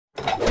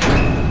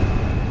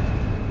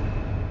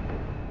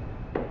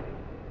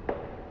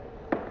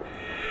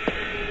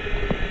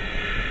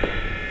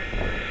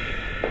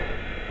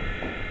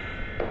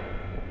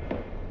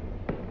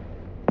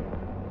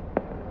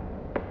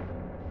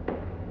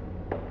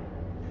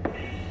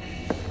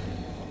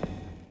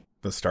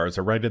The stars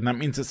are right, and that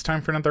means it's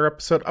time for another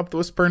episode of The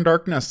Whisper in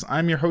Darkness.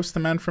 I'm your host, the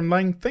Man from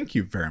Lang. Thank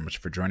you very much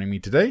for joining me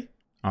today.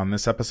 On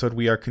this episode,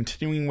 we are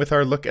continuing with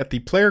our look at the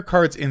player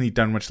cards in the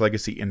Dunwich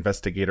Legacy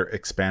Investigator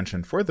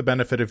expansion for the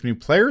benefit of new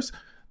players.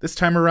 This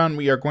time around,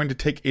 we are going to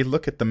take a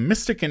look at the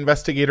Mystic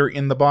Investigator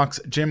in the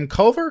box, Jim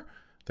Culver.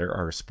 There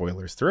are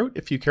spoilers throughout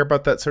if you care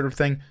about that sort of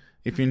thing.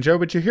 If you enjoy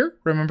what you hear,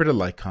 remember to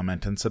like,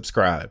 comment, and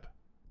subscribe.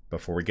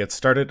 Before we get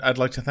started, I'd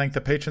like to thank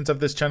the patrons of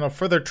this channel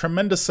for their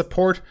tremendous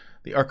support.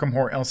 The Arkham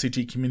Horror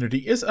LCG community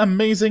is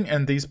amazing,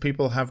 and these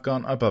people have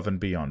gone above and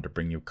beyond to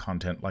bring you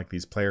content like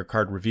these player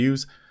card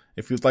reviews.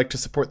 If you'd like to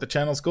support the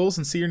channel's goals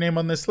and see your name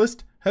on this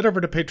list, head over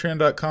to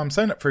patreon.com,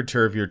 sign up for a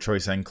tier of your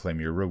choice, and claim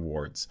your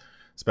rewards.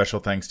 Special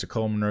thanks to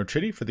Cole Monroe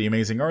Chitty for the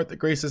amazing art that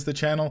graces the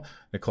channel,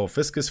 Nicole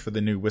Fiscus for the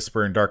new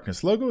Whisper in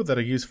Darkness logo that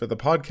I use for the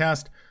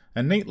podcast,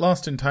 and Nate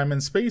Lost in Time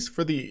and Space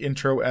for the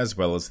intro as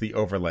well as the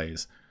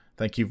overlays.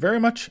 Thank you very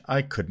much.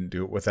 I couldn't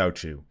do it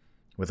without you.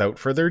 Without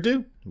further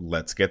ado,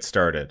 let's get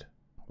started.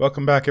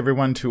 Welcome back,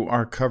 everyone, to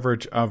our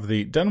coverage of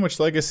the Dunwich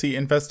Legacy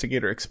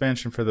Investigator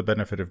expansion for the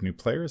benefit of new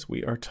players.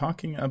 We are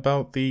talking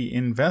about the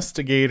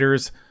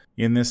investigators.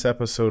 In this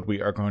episode,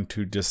 we are going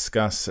to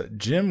discuss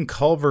Jim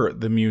Culver,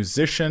 the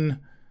musician.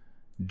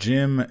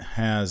 Jim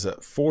has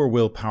 4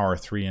 willpower,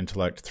 3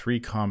 intellect, 3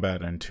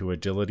 combat, and 2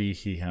 agility.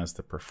 He has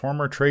the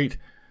performer trait.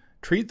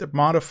 Treat the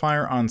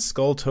modifier on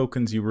skull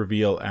tokens you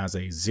reveal as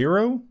a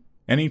 0.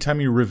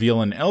 Anytime you reveal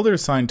an Elder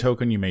Sign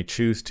token, you may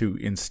choose to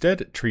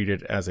instead treat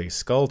it as a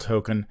skull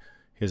token.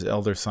 His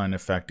Elder Sign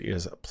effect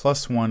is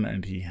 +1,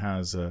 and he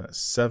has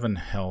 7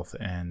 health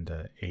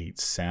and 8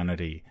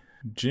 sanity.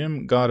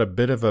 Jim got a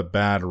bit of a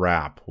bad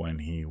rap when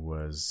he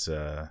was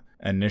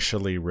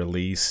initially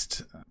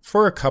released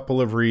for a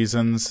couple of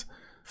reasons.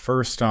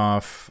 First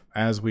off,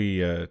 as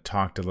we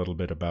talked a little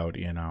bit about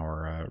in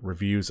our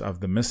reviews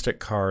of the Mystic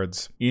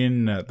cards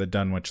in the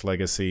Dunwich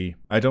Legacy,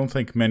 I don't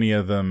think many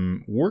of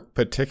them work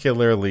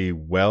particularly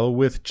well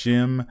with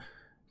Jim.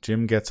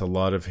 Jim gets a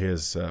lot of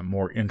his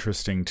more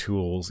interesting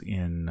tools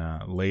in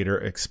later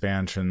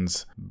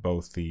expansions.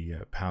 Both the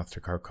Path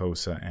to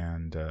Carcosa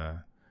and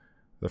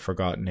the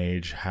Forgotten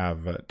Age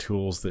have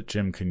tools that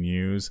Jim can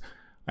use.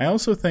 I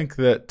also think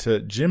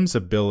that Jim's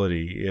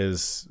ability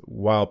is,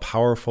 while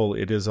powerful,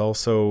 it is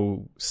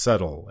also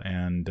subtle.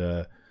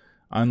 And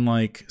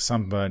unlike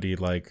somebody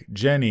like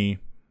Jenny,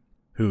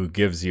 who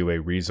gives you a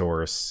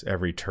resource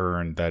every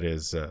turn that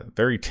is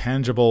very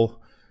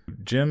tangible,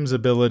 Jim's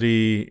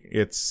ability,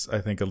 it's, I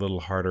think, a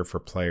little harder for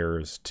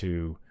players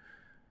to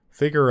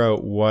figure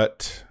out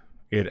what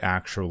it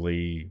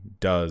actually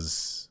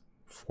does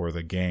for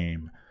the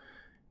game.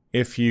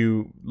 If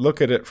you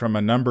look at it from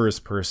a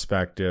numbers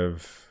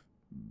perspective,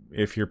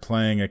 if you're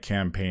playing a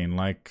campaign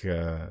like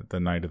the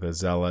Night of the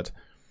Zealot,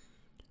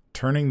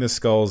 turning the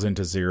skulls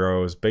into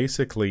zeros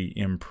basically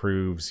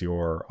improves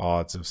your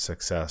odds of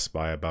success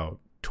by about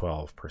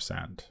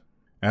 12%.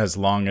 As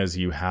long as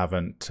you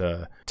haven't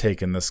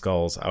taken the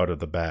skulls out of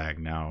the bag.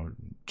 Now,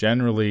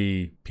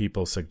 generally,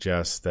 people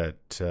suggest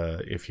that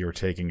if you're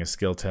taking a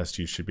skill test,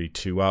 you should be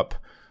 2 up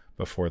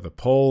before the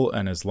pull,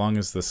 and as long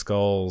as the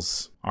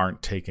skulls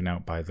aren't taken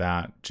out by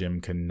that, Jim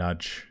can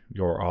nudge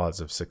your odds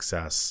of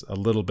success a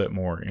little bit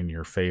more in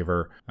your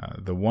favor.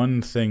 The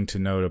one thing to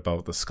note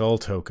about the skull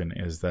token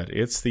is that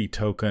it's the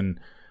token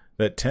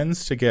that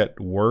tends to get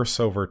worse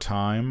over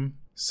time.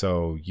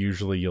 So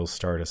usually you'll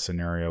start a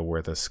scenario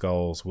where the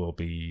skulls will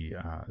be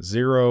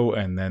 0,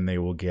 and then they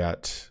will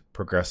get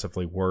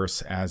progressively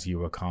worse as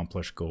you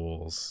accomplish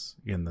goals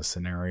in the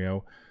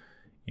scenario.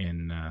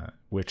 In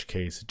which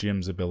case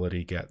Jim's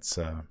ability gets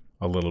a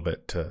little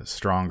bit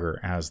stronger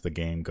as the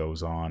game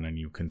goes on, and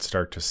you can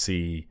start to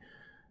see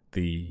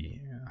the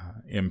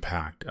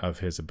impact of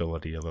his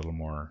ability a little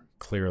more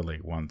clearly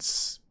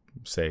once,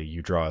 say,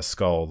 you draw a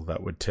skull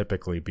that would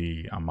typically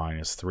be a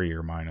 -3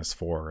 or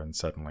 -4, and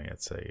suddenly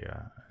it's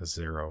a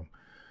 0.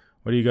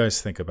 What do you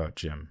guys think about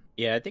Jim?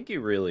 Yeah, I think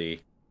you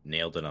really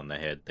nailed it on the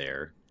head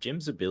there.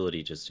 Jim's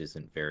ability just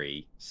isn't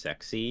very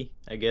sexy,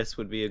 I guess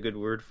would be a good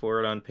word for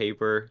it on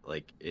paper.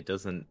 Like, it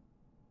doesn't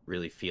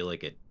really feel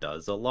like it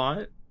does a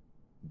lot,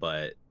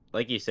 but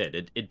like you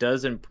said, it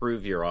does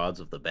improve your odds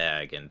of the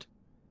bag, and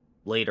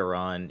later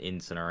on in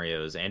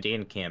scenarios and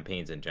in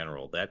campaigns in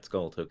general, that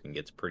skull token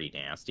gets pretty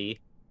nasty.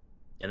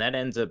 And that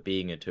ends up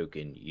being a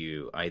token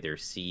you either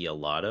see a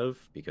lot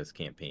of, because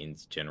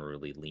campaigns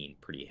generally lean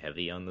pretty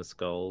heavy on the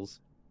skulls,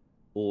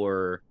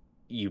 or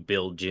you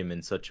build Jim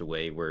in such a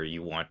way where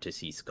you want to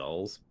see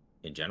skulls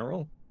in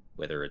general,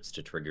 whether it's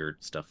to trigger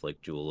stuff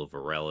like Jewel of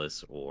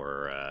Aurelis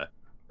or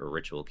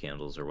ritual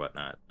candles or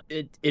whatnot.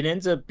 It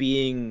ends up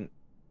being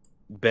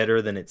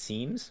better than it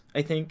seems,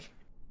 I think,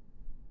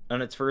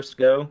 on its first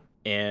go.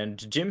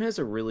 And Jim has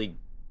a really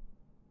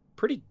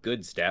pretty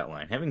good stat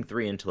line. Having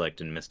 3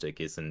 intellect and mystic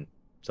isn't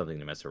something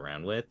to mess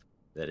around with.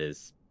 That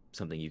is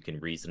something you can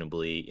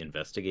reasonably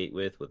investigate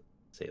with,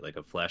 say, like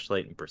a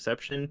flashlight and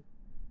perception.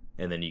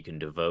 And then you can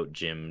devote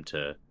Jim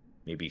to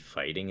maybe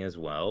fighting as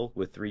well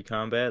with 3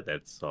 combat.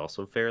 That's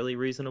also fairly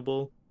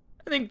reasonable.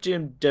 I think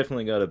Jim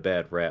definitely got a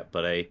bad rap,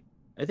 but I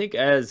think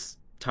as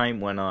time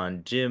went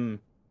on,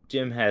 Jim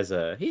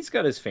he's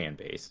got his fan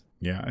base.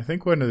 Yeah, I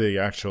think one of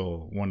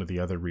the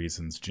other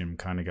reasons Jim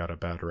kind of got a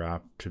bad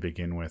rap to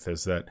begin with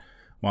is that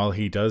while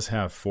he does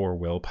have 4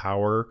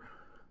 willpower,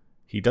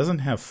 he doesn't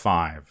have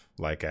 5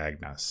 like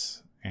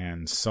Agnes.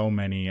 And so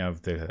many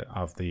of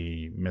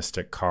the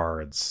mystic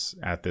cards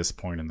at this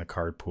point in the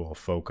card pool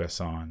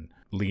focus on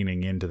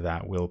leaning into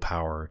that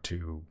willpower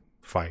to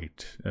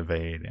fight,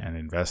 evade, and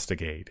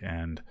investigate.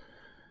 And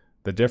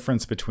the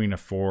difference between a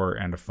 4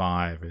 and a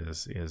 5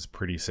 is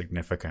pretty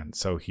significant.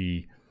 So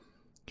he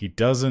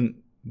doesn't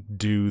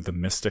do the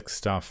mystic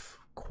stuff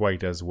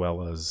quite as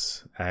well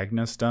as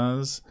Agnes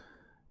does,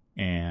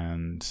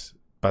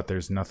 but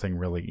there's nothing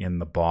really in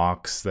the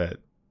box that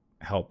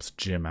helps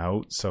Jim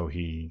out, so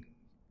he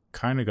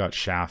kind of got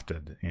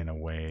shafted in a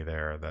way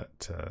there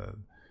that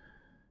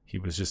he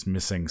was just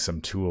missing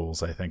some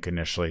tools, I think,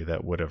 initially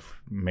that would have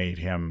made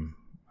him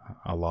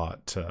a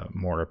lot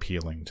more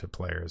appealing to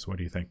players. What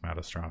do you think,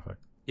 Matastrophic?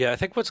 Yeah, I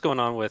think what's going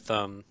on with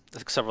I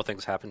think several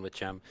things happen with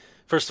Jim.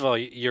 First of all,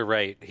 you're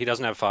right. He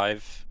doesn't have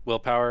 5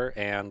 willpower,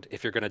 and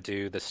if you're going to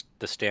do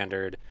the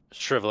standard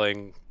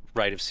shriveling,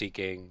 rite of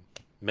seeking,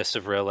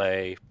 missive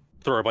relay,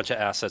 throw a bunch of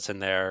assets in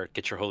there,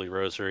 get your holy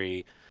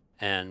rosary,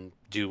 and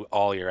do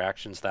all your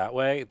actions that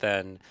way,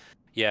 then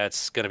yeah,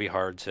 it's going to be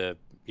hard to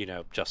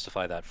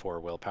justify that for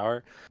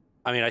willpower.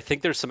 I mean, I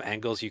think there's some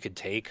angles you could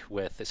take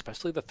with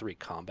especially the 3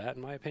 combat,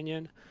 in my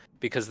opinion,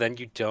 because then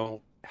you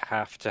don't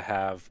have to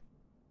have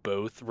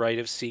both rite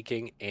of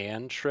seeking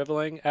and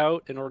shriveling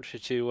out in order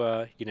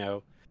to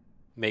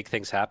make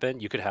things happen.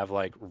 You could have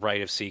like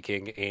rite of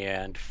seeking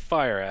and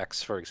fire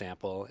axe, for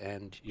example,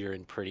 and you're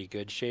in pretty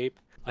good shape.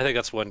 I think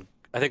that's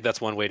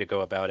one way to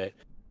go about it.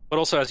 But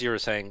also, as you were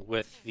saying,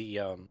 with the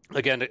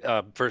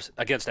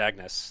against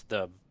Agnes,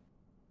 the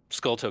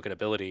skull token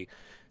ability.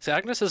 So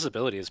Agnes's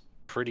ability is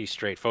pretty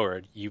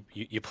straightforward. You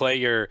play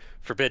your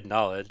forbidden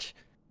knowledge,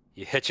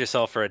 you hit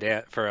yourself for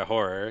a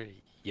horror,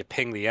 you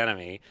ping the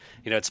enemy.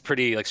 It's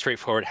pretty like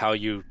straightforward how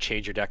you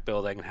change your deck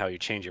building and how you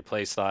change your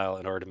play style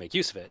in order to make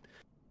use of it.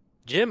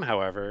 Jim,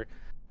 however,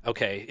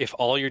 okay, if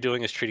all you're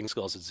doing is treating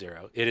skulls at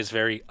 0, it is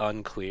very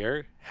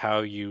unclear how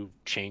you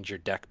change your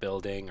deck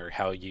building or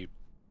how you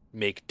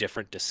make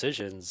different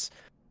decisions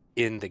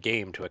in the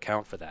game to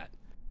account for that.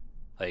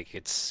 Like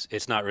it's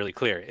not really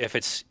clear.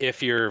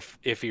 If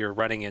you're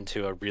running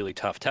into a really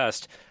tough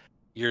test,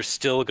 you're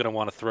still going to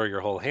want to throw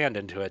your whole hand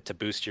into it to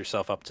boost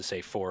yourself up to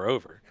say 4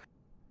 over.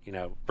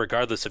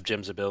 Regardless of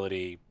Jim's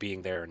ability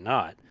being there or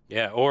not.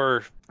 Yeah,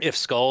 or if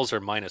skulls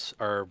are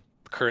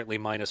currently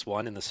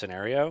 -1 in the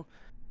scenario,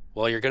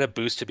 well, you're going to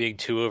boost to being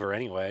 2 over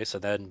anyway, so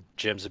then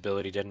Jim's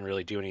ability didn't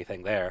really do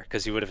anything there,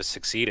 because he would have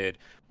succeeded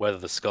whether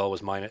the skull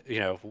was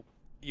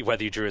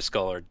whether you drew a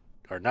skull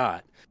or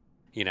not.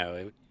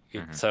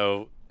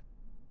 So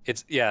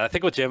it's, I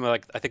think with Jim, I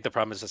think the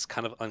problem is it's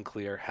kind of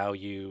unclear how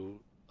you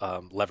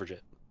leverage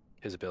it,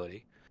 his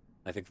ability.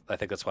 I think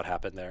that's what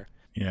happened there.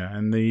 Yeah,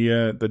 and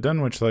the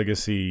Dunwich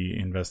Legacy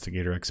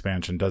Investigator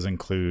expansion does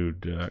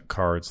include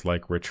cards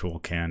like Ritual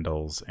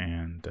Candles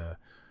and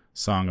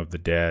Song of the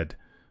Dead,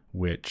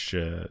 which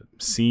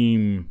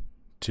seem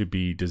to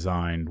be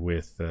designed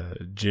with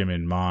Jim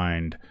in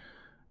mind.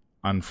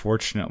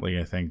 Unfortunately,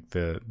 I think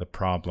the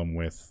problem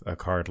with a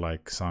card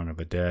like Song of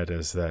the Dead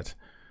is that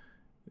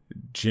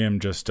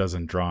Jim just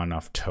doesn't draw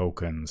enough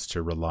tokens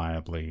to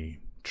reliably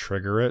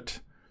trigger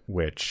it,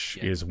 which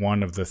is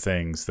one of the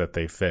things that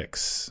they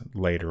fix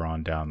later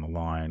on down the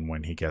line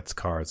when he gets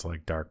cards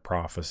like Dark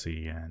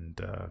Prophecy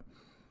and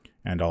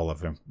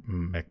Olive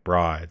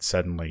McBride.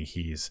 Suddenly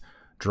he's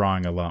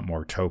drawing a lot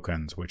more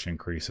tokens, which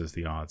increases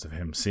the odds of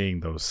him seeing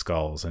those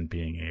skulls and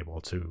being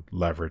able to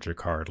leverage a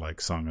card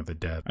like Song of the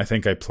Dead. I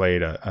think I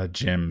played a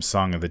Jim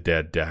Song of the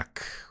Dead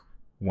deck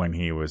when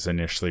he was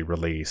initially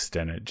released,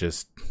 and it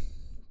just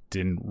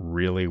didn't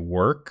really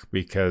work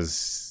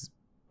because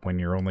when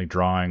you're only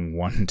drawing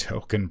 1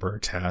 token per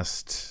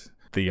test,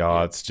 the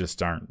odds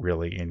just aren't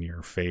really in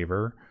your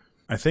favor.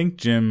 I think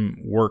Jim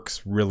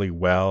works really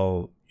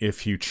well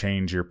if you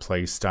change your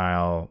play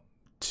style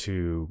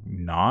to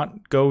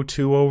not go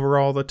 2 over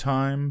all the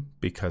time,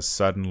 because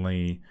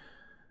suddenly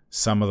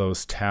some of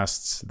those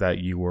tests that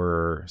you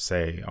were,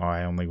 say,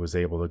 I only was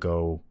able to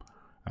go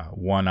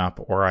 1 up,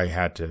 or I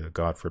had to,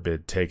 God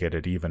forbid, take it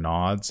at even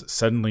odds.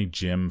 Suddenly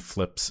Jim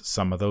flips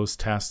some of those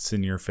tests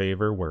in your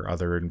favor where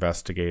other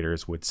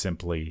investigators would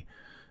simply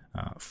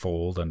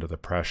fold under the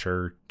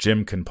pressure.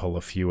 Jim can pull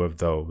a few of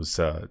those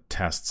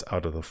tests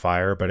out of the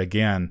fire, but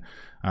again,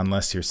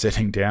 unless you're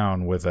sitting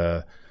down with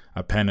a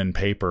pen and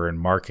paper and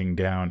marking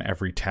down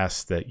every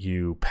test that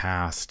you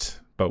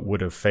passed but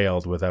would have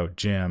failed without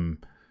Jim,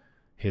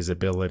 his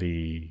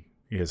ability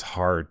is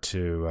hard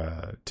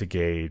to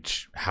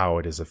gauge how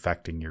it is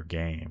affecting your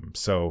game.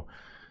 So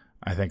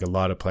I think a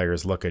lot of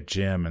players look at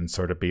Jim and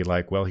sort of be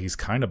like, well, he's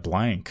kind of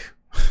blank,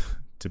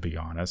 to be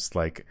honest.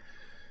 Like,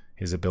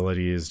 his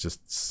ability is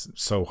just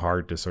so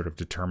hard to sort of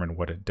determine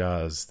what it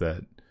does,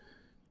 that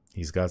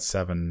he's got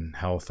 7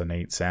 health and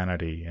 8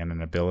 sanity and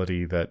an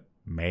ability that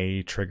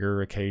may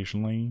trigger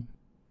occasionally.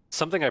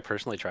 Something I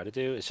personally try to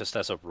do is just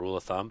as a rule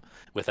of thumb,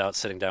 without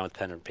sitting down with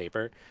pen and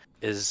paper,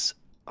 is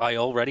I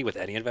already with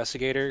any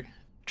investigator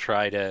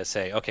try to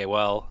say, okay,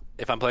 well,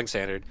 if I'm playing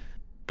standard,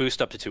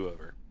 boost up to 2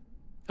 over.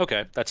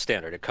 Okay, that's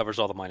standard. It covers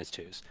all the minus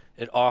twos.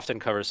 It often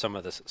covers some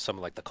of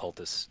like the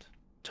cultist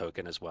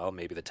token as well,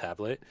 maybe the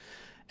tablet.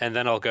 And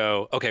then I'll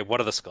go, okay, what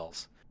are the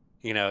skulls?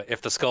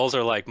 If the skulls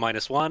are like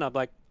 -1, I'm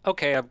like,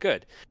 okay, I'm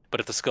good. But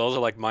if the skulls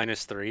are like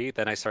 -3,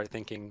 then I start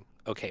thinking,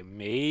 okay,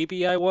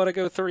 maybe I want to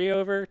go 3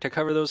 over to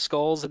cover those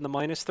skulls in the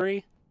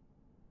 -3.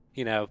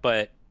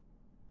 But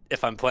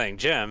if I'm playing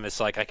Jim,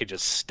 it's like I could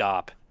just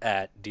stop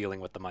at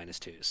dealing with the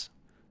 -2s.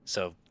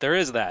 So there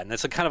is that, and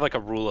it's a kind of like a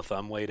rule of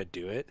thumb way to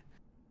do it.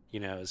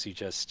 Is you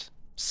just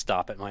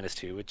stop at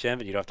 -2 with Jim,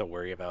 and you don't have to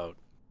worry about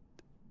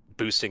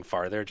boosting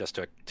farther just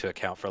to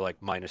account for like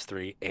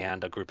 -3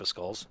 and a group of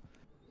skulls,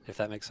 if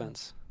that makes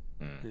sense.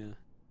 Yeah.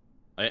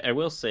 I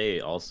will say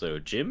also,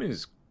 Jim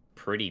is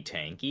pretty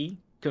tanky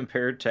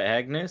compared to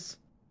Agnes,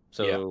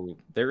 so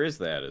there is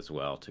that as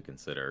well to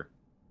consider.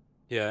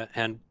 Yeah,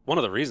 and one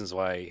of the reasons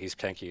why he's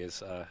tanky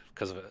is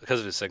because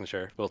of his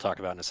signature. We'll talk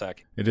about in a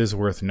sec. It is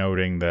worth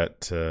noting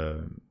that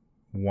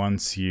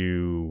once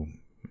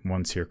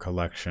your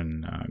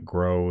collection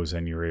grows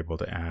and you're able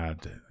to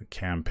add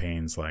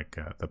campaigns like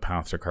the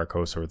Path to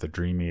Carcosa or the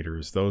Dream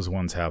Eaters, those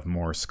ones have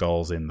more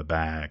skulls in the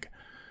bag.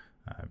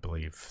 I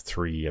believe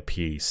 3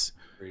 apiece.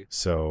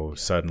 So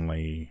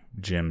suddenly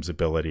Jim's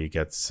ability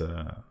gets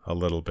a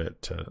little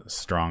bit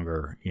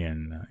stronger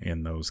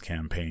in those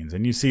campaigns.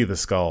 And you see the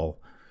skull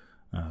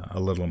a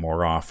little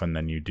more often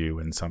than you do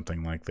in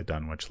something like the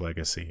Dunwich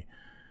Legacy.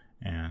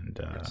 And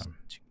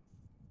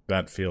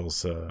that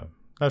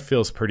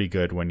feels pretty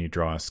good when you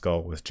draw a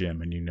skull with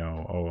Jim and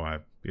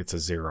it's a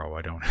 0.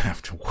 I don't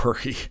have to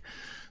worry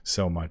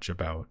so much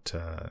about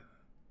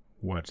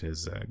what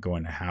is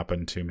going to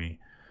happen to me.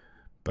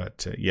 But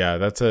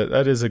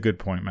that is a good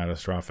point,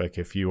 Matastrophic.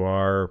 If you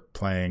are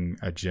playing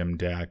a Jim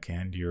deck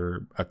and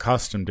you're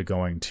accustomed to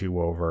going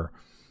 2 over,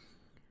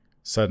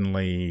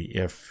 suddenly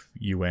if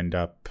you end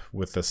up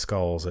with the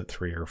skulls at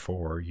 3 or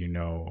 4,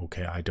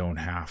 okay, I don't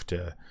have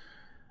to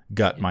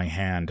gut my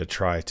hand to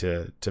try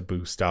to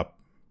boost up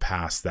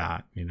past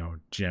that.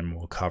 Jim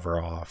will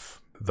cover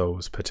off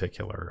those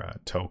particular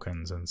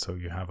tokens, and so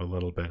you have a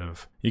little bit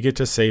of, you get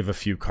to save a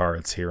few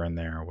cards here and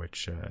there,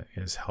 which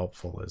is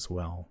helpful as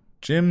well.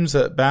 Jim's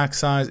back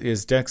size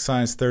is deck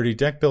size 30.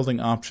 Deck building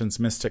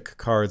options: Mystic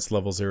cards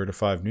level 0 to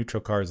 5,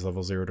 neutral cards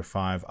level 0 to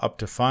 5, up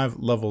to 5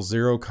 level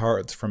 0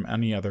 cards from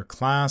any other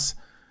class.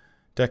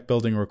 Deck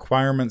building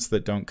requirements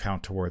that don't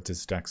count towards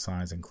its deck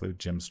size include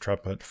Jim's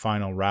Trumpet,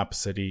 Final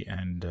Rhapsody,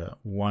 and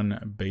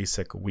 1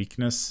 basic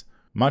weakness.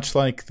 Much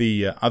like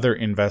the other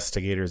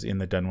investigators in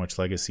the Dunwich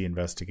Legacy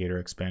Investigator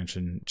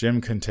expansion, Jim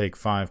can take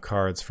 5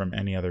 cards from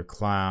any other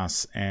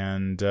class,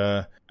 and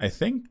I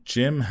think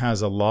Jim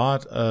has a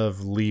lot of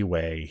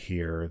leeway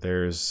here.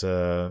 There's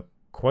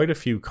quite a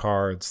few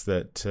cards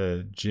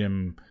that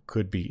Jim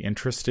could be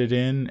interested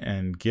in,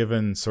 and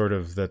given sort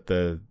of that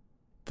the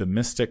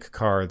Mystic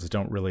cards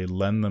don't really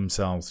lend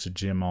themselves to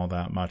Jim all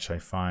that much, I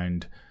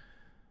find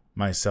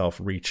myself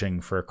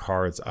reaching for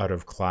cards out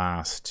of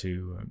class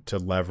to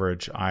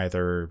leverage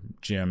either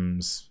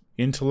Jim's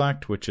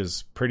intellect, which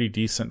is pretty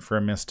decent for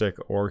a Mystic,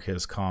 or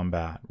his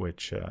combat,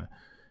 which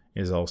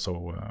is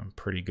also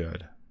pretty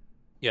good.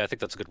 Yeah, I think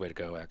that's a good way to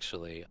go,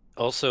 actually.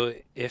 Also,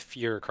 if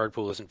your card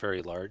pool isn't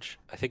very large,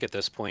 I think at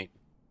this point,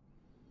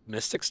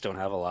 Mystics don't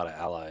have a lot of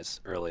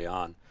allies early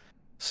on.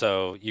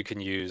 So you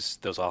can use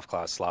those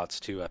off-class slots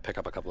to pick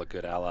up a couple of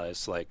good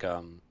allies, like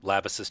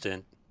Lab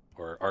Assistant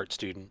or Art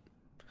Student.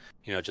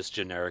 Just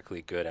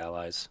generically good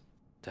allies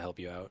to help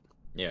you out.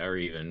 Yeah, or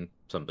even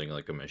something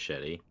like a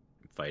machete.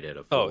 Fight at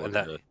a 4. Oh, and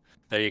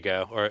there you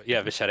go. Or,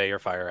 machete or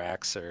fire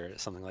axe or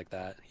something like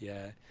that.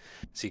 Yeah.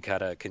 So you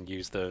kind of can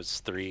use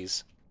those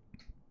 3s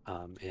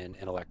in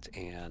intellect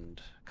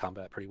and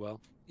combat pretty well.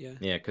 Yeah.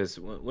 Yeah, because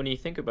when you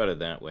think about it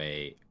that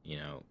way,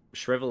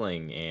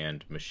 Shriveling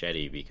and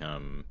Machete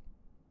become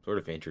sort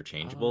of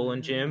interchangeable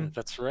in Jim.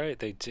 That's right,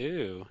 they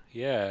do.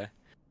 Yeah.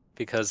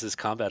 Because his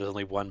combat is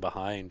only 1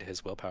 behind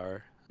his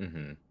willpower.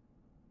 Mm-hmm.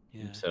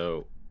 Yeah.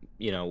 So,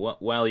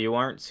 while you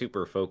aren't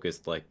super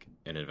focused like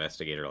an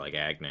investigator like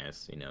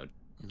Agnes,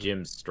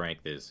 Jim's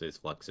strength is his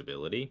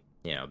flexibility.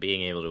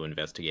 Being able to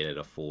investigate at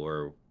a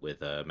 4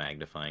 with a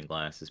magnifying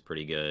glass is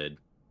pretty good.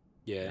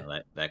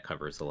 Yeah. That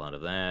covers a lot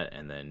of that,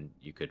 and then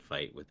you could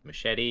fight with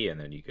Machete, and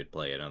then you could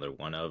play another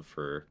 1 of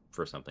for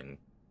something,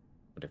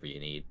 whatever you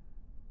need.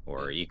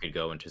 Or you could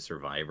go into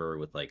Survivor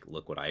with like,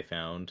 look what I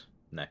found,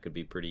 and that could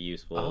be pretty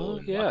useful. Oh,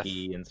 and yeah.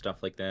 Lucky and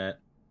stuff like that.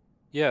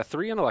 Yeah,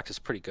 3 intellect is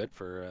pretty good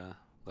for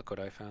look what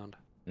I found.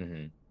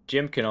 Mm-hmm.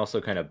 Jim can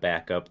also kind of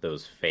back up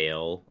those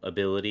fail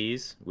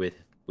abilities with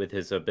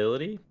his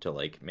ability to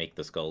like make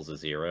the skulls a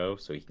 0,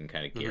 so he can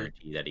kind of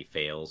guarantee that he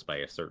fails by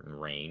a certain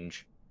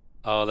range.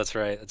 Oh, that's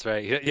right. That's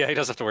right. Yeah, he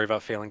doesn't have to worry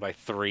about failing by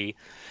 3,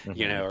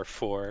 or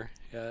 4.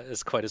 Yeah,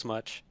 it's quite as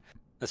much.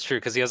 That's true,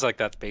 because he has like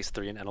that base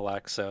 3 in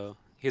intellect, so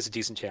he has a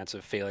decent chance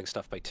of failing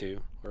stuff by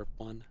 2 or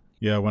 1.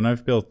 Yeah, when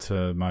I've built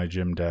my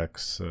Jim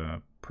decks,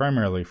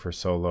 primarily for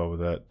solo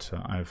that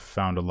I've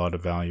found a lot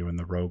of value in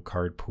the rogue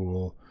card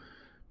pool.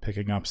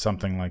 Picking up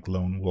something like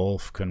Lone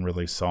Wolf can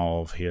really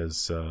solve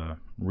his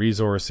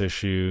resource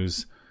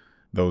issues.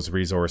 Those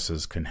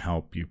resources can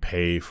help you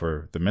pay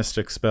for the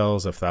mystic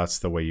spells if that's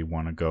the way you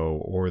want to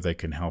go, or they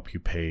can help you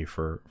pay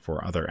for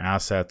other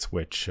assets,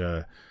 which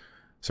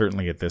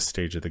certainly at this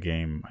stage of the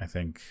game, I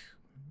think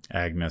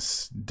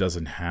Agnes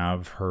doesn't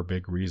have her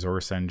big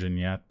resource engine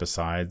yet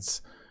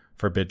besides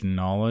Forbidden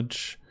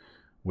Knowledge,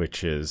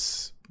 which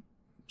is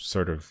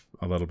sort of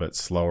a little bit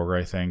slower,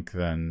 I think,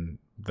 than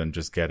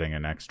just getting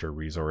an extra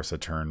resource a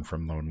turn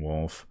from Lone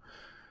Wolf.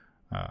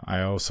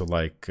 I also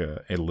like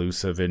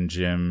Elusive in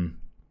Jim.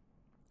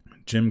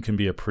 Jim can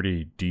be a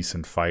pretty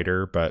decent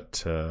fighter,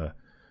 but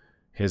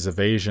his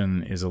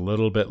evasion is a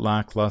little bit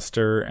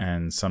lackluster,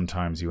 and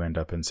sometimes you end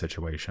up in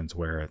situations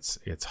where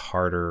it's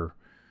harder,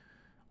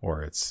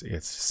 or it's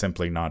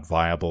simply not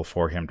viable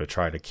for him to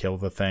try to kill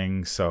the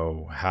thing.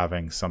 So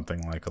having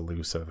something like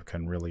Elusive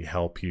can really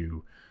help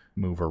you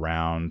move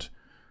around.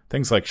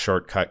 Things like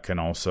Shortcut can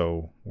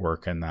also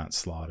work in that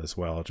slot as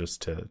well,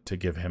 just to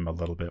give him a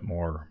little bit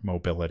more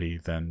mobility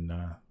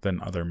than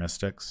other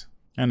mystics.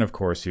 And of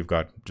course, you've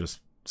got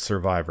just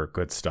Survivor.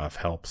 Good stuff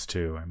helps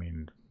too. I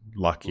mean,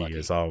 Lucky.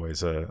 is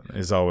always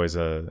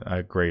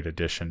a great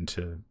addition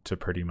to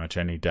pretty much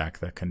any deck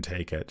that can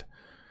take it.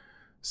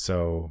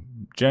 So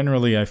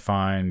generally, I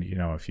find,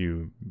 if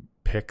you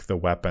pick the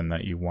weapon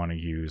that you want to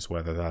use,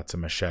 whether that's a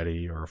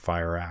machete or a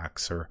fire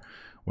axe, or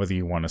whether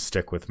you want to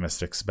stick with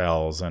mystic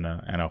spells and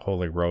a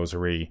holy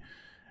rosary,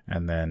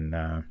 and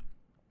then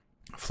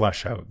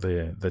flesh out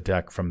the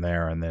deck from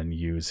there, and then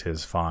use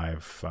his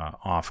 5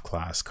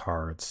 off-class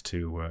cards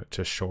to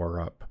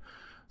shore up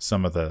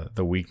some of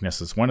the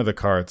weaknesses. One of the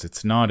cards,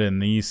 it's not in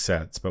these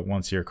sets, but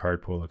once your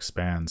card pool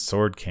expands,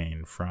 Sword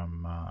Cane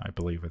from, I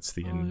believe it's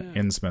the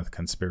Innsmouth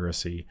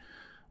Conspiracy,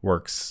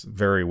 works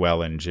very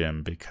well in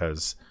Jim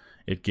because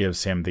it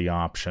gives him the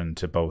option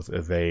to both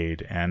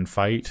evade and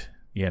fight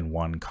in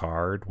one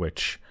card,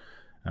 which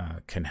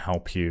can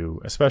help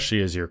you,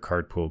 especially as your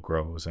card pool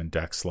grows and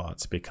deck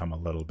slots become a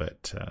little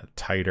bit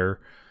tighter.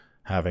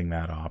 Having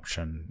that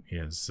option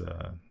is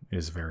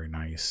very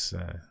nice.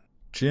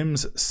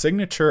 Jim's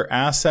signature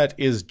asset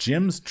is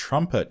Jim's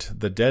Trumpet,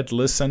 the Dead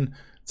Listen.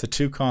 It's a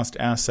 2-cost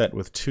asset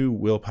with 2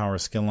 willpower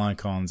skill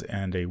icons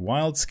and a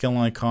wild skill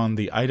icon,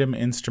 the item,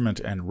 instrument,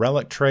 and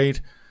relic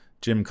trait.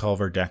 Jim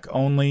Culver deck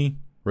only.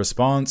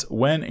 Response: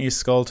 when a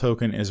skull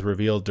token is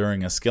revealed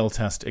during a skill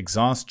test,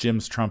 exhaust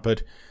Jim's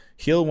Trumpet.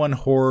 Heal 1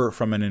 horror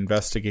from an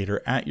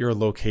investigator at your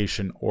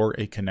location or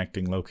a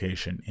connecting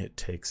location. It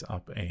takes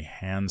up a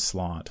hand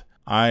slot.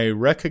 I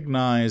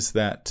recognize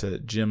that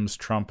Jim's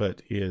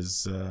Trumpet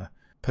is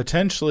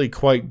potentially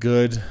quite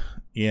good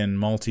in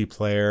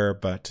multiplayer,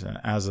 but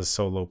as a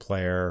solo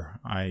player,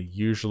 I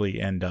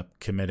usually end up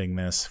committing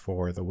this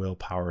for the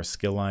willpower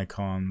skill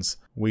icons.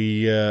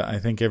 I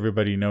think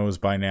everybody knows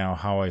by now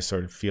how I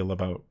sort of feel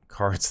about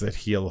cards that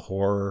heal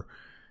horror,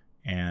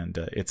 and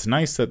it's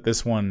nice that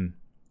this one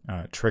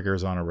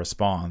triggers on a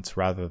response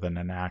rather than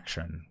an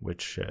action,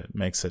 which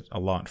makes it a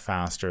lot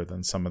faster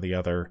than some of the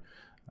other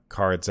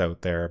cards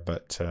out there.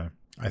 But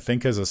I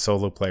think as a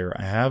solo player,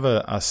 I have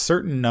a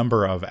certain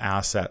number of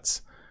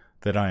assets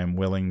that I am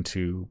willing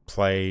to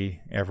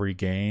play every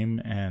game,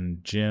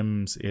 and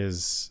Jim's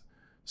is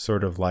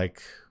sort of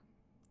like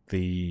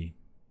the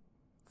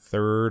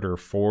 3rd or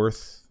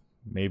 4th,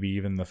 maybe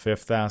even the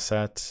 5th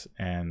asset,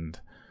 and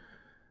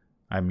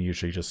I'm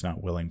usually just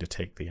not willing to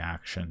take the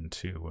action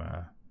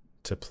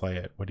to play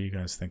it. What do you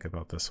guys think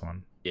about this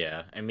one?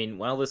 Yeah, I mean,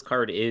 while this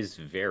card is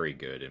very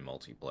good in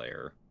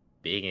multiplayer,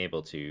 being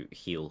able to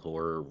heal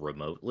horror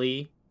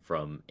remotely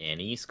from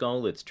any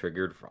skull that's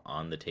triggered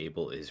on the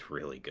table is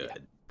really good.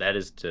 Yeah. That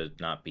is to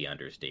not be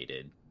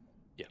understated.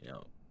 Yeah.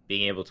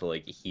 Being able to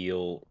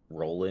heal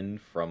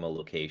Roland from a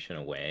location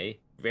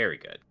away, very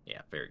good. Yeah,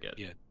 very good.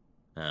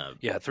 Yeah.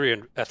 At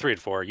 3 and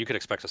 4, you could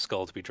expect a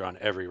skull to be drawn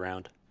every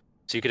round.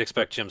 So you could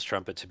expect Jim's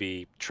Trumpet to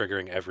be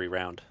triggering every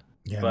round.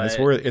 Yeah, but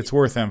it's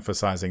worth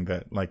emphasizing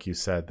that, like you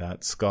said,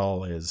 that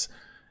skull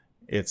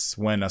it's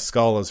when a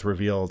skull is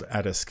revealed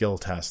at a skill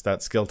test.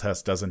 That skill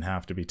test doesn't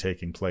have to be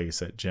taking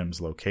place at Jim's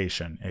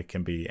location. It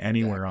can be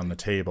anywhere on the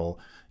table.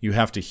 You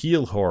have to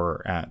heal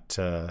horror at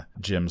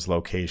Jim's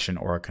location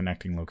or a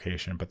connecting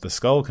location, but the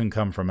skull can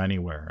come from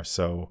anywhere.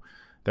 So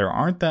there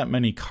aren't that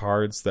many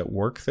cards that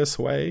work this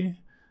way.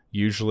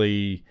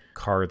 Usually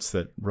cards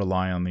that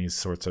rely on these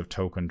sorts of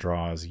token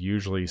draws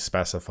usually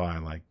specify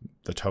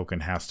the token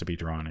has to be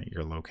drawn at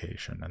your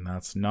location, and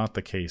that's not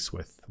the case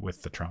with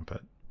the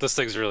Trumpet. This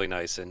thing's really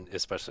nice, and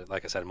especially,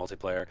 like I said, in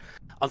multiplayer.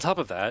 On top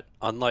of that,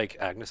 unlike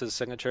Agnes's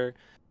signature,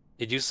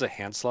 it uses a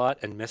hand slot,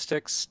 and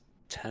Mystics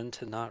tend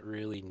to not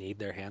really need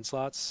their hand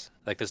slots.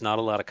 There's not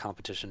a lot of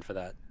competition for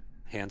that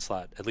hand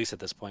slot, at least at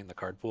this point in the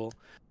card pool.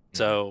 Mm-hmm.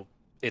 So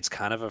it's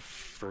kind of a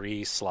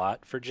free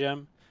slot for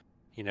Jim,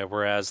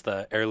 whereas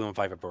the Heirloom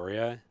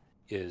Vivaborea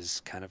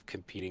is kind of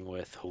competing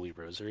with Holy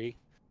Rosary.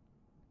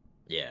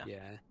 Yeah.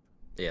 Yeah.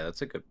 Yeah,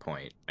 that's a good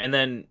point. And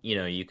then,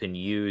 you can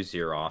use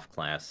your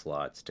off-class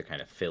slots to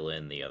kind of fill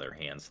in the other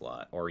hand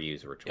slot, or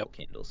use ritual Yep,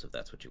 candles if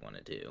that's what you want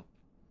to do.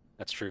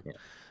 that's true. Yeah.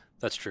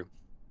 That's true.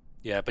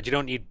 Yeah, but you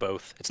don't need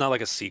both. It's not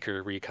like a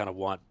seeker where you kind of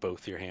want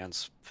both your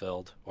hands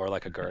filled, or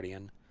like a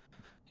guardian.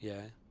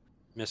 Yeah,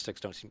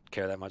 mystics don't seem to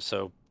care that much.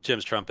 So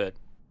Jim's trumpet,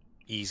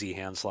 easy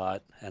hand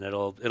slot, and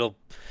it'll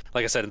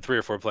like I said, in 3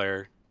 or 4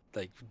 player,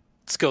 like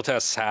skill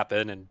tests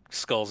happen and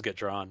skulls get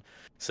drawn.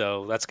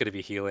 So that's going to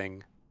be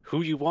healing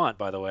who you want,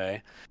 by the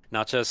way,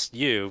 not just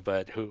you,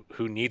 but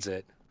who needs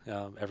it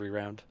every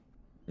round.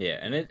 Yeah,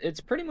 and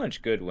it's pretty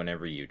much good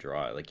whenever you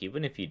draw it. Like,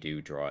 even if you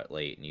do draw it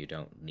late and you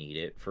don't need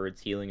it for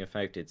its healing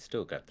effect, it's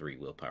still got 3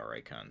 willpower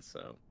icons,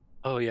 so.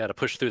 Oh yeah, to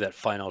push through that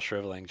final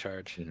shriveling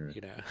charge.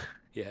 Mhm.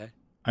 Yeah.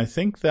 I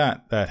think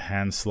that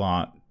hand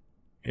slot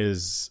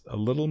is a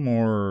little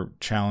more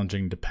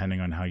challenging depending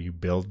on how you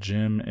build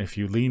Jim. If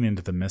you lean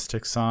into the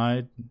Mystic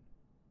side,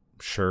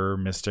 sure,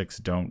 Mystics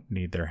don't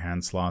need their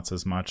hand slots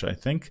as much, I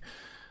think.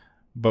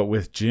 But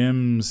with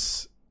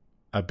Jim's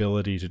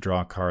ability to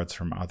draw cards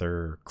from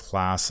other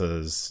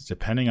classes,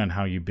 depending on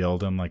how you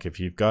build him, like if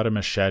you've got a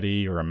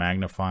machete or a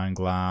magnifying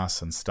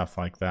glass and stuff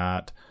like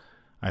that,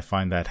 I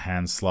find that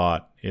hand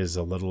slot is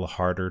a little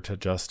harder to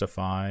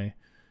justify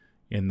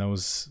in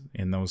those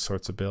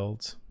sorts of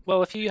builds.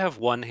 Well, if you have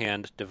one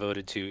hand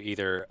devoted to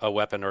either a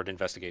weapon or an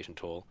investigation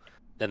tool,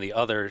 then the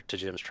other to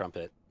Jim's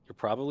trumpet, you're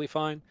probably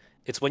fine.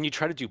 It's when you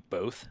try to do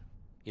both,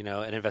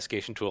 an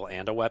investigation tool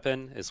and a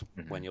weapon is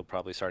when Mhm. you'll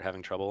probably start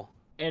having trouble.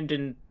 And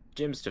in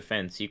Jim's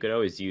defense, you could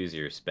always use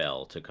your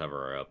spell to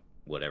cover up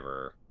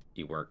whatever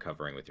you weren't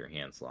covering with your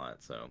hand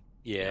slot, so.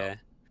 Yeah.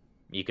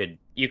 You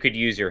could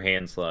use your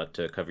hand slot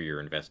to cover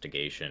your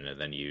investigation, and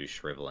then use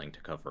shriveling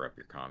to cover up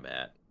your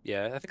combat.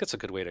 Yeah, I think that's a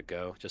good way to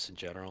go, just in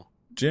general.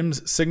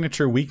 Jim's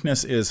signature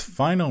weakness is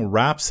Final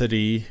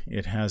Rhapsody.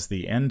 It has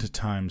the End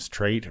Times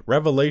trait.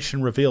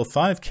 Revelation, reveal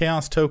 5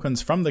 Chaos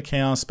tokens from the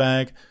Chaos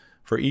bag.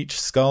 For each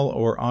Skull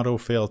or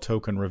Auto-Fail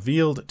token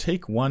revealed,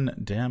 take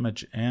 1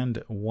 damage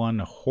and 1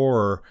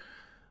 horror.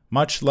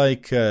 Much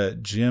like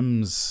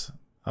Jim's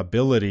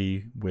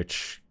ability,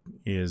 which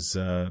is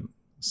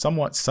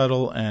somewhat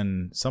subtle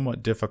and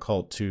somewhat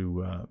difficult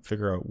to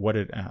figure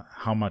out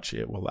how much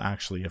it will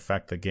actually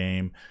affect the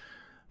game.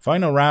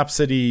 Final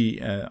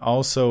Rhapsody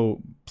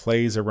also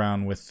plays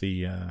around with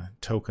the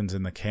tokens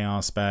in the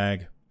Chaos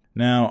bag.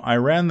 Now, I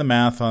ran the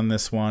math on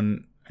this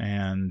one,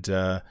 and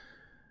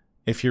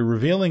if you're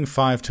revealing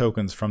 5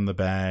 tokens from the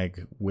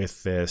bag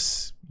with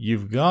this,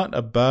 you've got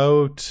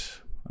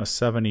about a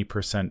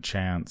 70%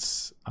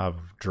 chance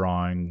of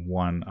drawing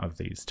one of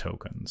these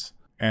tokens.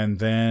 And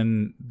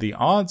then the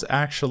odds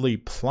actually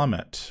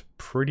plummet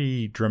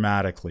pretty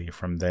dramatically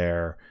from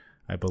there.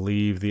 I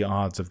believe the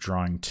odds of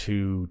drawing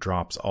 2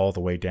 drops all the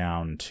way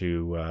down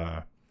to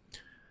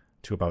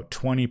about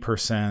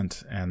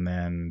 20%, and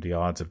then the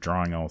odds of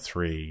drawing all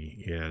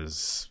 3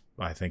 is,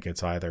 I think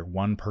it's either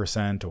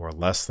 1% or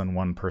less than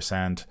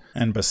 1%.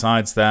 And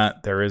besides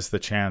that, there is the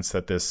chance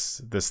that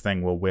this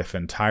thing will whiff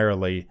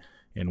entirely,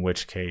 in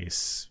which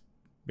case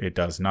it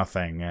does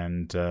nothing.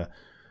 And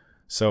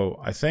so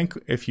I think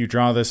if you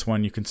draw this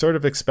one, you can sort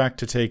of expect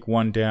to take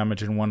 1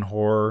 damage and 1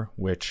 horror,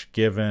 which,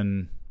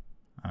 given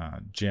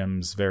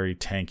Jim's very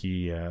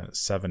tanky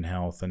 7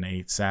 health and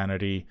 8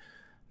 sanity,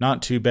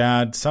 not too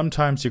bad.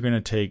 Sometimes you're going to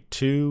take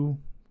 2,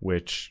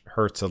 which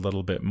hurts a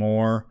little bit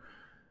more.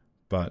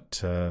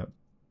 But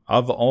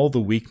of all the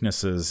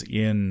weaknesses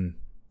in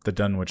the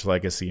Dunwich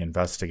Legacy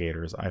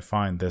Investigators, I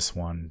find this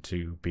one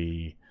to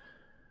be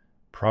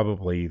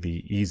probably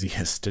the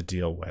easiest to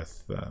deal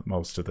with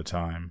most of the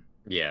time.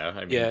 Yeah,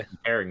 I mean,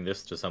 comparing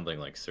this to something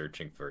like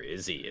Searching for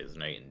Izzy is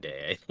night and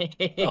day, I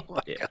think. Oh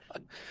my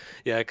God.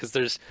 Yeah,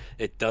 because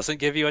it doesn't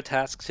give you a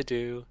task to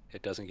do.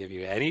 It doesn't give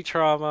you any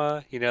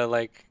trauma,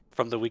 like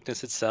from the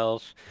weakness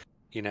itself.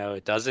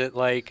 It doesn't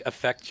like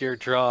affect your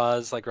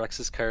draws like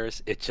Rex's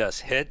Curse. It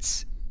just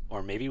hits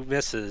or maybe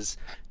misses,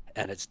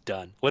 and it's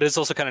done. What is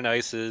also kind of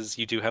nice is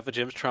you do have a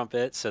Jim's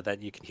Trumpet so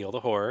that you can heal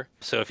the horror.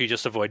 So if you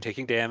just avoid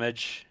taking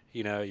damage,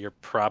 you're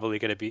probably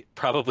gonna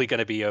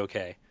be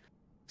okay.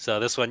 So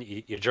this one,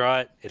 you draw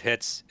it, it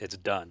hits, it's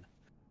done.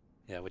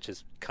 Yeah, which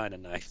is kind of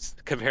nice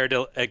compared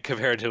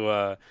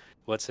to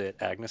what's it,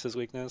 Agnes's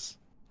weakness?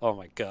 Oh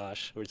my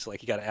gosh, where it's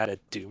like you got to add a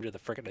doom to the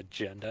freaking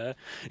agenda.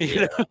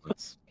 Yeah,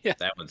 Yeah,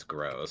 that one's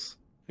gross.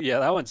 Yeah,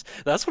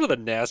 that's one of the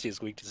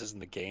nastiest weaknesses in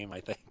the game,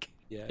 I think.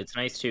 Yeah, it's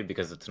nice too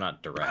because it's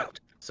not direct,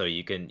 so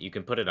you can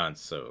put it on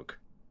soak.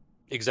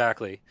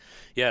 Exactly.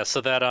 Yeah, so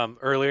that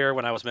earlier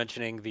when I was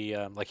mentioning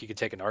the like you could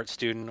take an art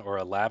student or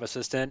a lab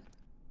assistant.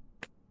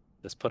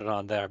 Just put it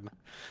on them.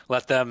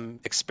 Let them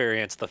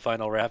experience the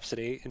final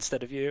Rhapsody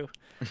instead of you.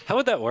 How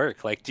would that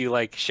work? Like, do you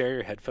like share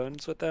your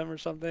headphones with them or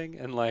something,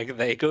 and like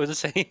they go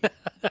insane?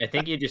 I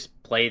think you just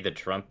play the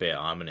trumpet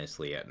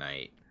ominously at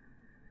night.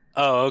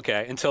 Oh,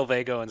 okay. Until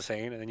they go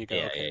insane, and then you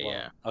go,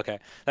 okay,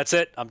 that's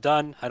it. I'm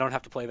done. I don't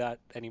have to play that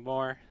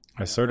anymore.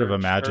 I sort of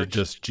imagine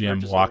just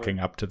Jim walking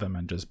up to them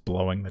and just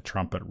blowing the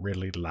trumpet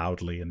really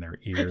loudly in their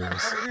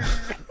ears.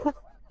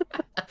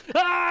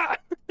 Ah!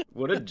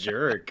 What a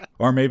jerk.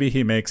 Or maybe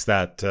he makes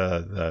that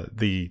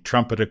the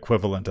trumpet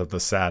equivalent of the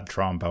sad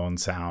trombone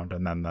sound,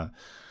 and then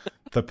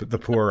the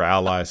poor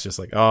ally is just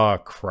like, oh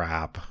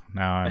crap!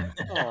 Now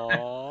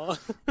Aww.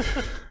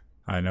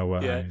 I know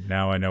what Yeah.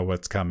 I know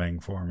what's coming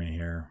for me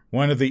here.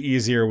 One of the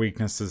easier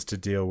weaknesses to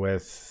deal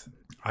with.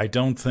 I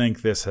don't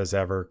think this has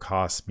ever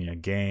cost me a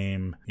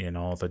game in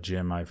all the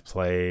gym I've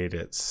played.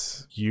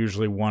 It's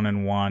usually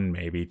 1-1,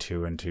 maybe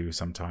 2-2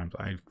 sometimes.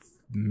 I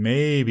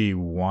maybe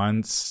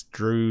once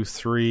drew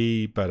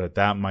 3, but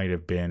that might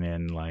have been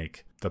in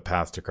like the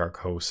Path to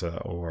Carcosa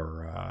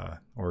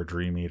or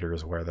Dream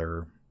Eaters, where there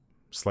are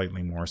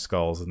slightly more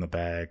skulls in the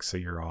bag, so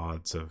your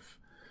odds of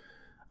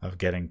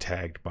getting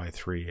tagged by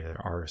 3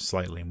 are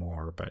slightly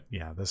more. But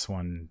yeah, this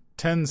one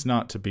tends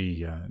not to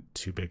be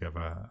too big of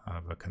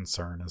a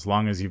concern. As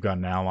long as you've got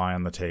an ally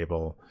on the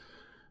table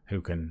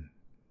who can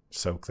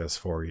soak this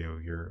for you,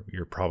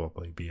 you're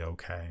probably be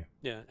okay.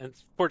 Yeah, and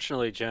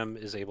fortunately, Jim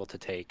is able to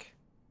take.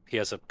 He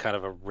has a kind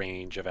of a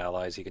range of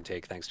allies he can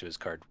take thanks to his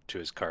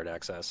card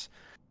access,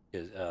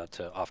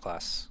 to off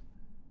class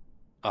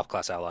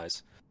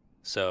allies.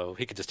 So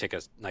he could just take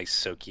a nice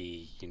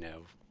soaky,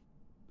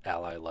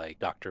 ally like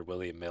Dr.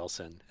 William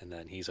Mailson, and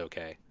then he's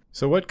okay.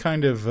 So what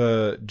kind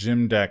of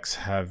gym decks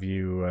have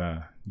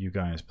you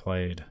guys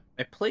played?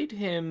 I played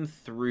him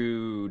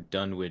through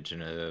Dunwich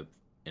in a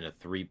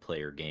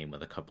 3-player game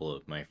with a couple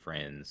of my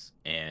friends,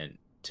 and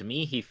to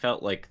me he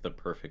felt like the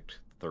perfect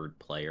third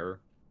player.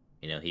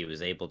 He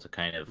was able to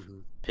kind of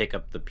pick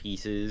up the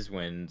pieces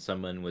when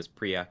someone was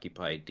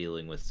preoccupied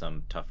dealing with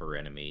some tougher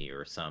enemy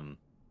or some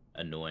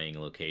annoying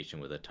location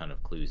with a ton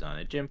of clues on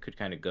it. Jim could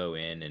kind of go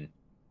in and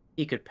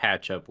he could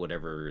patch up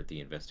whatever the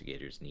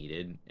investigators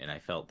needed, and I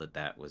felt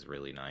that was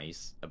really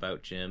nice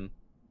about Jim.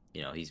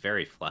 He's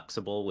very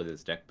flexible with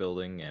his deck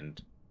building,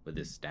 and with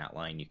his stat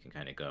line, you can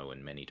kind of go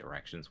in many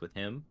directions with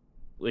him,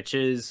 which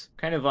is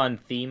kind of on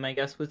theme, I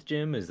guess, with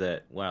Jim, is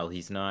that while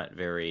he's not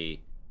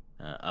very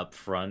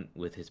upfront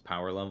with his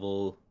power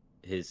level,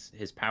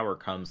 his power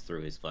comes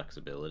through his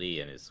flexibility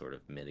and his sort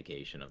of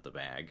mitigation of the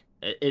bag.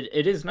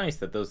 It is nice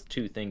that those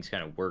two things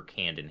kind of work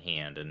hand in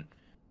hand, and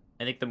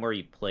I think the more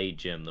you play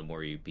Jim, the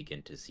more you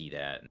begin to see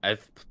that.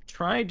 I've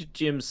tried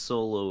Jim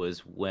solo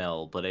as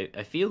well, but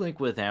I feel like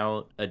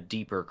without a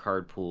deeper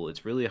card pool,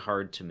 it's really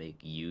hard to make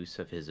use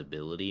of his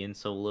ability in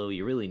solo.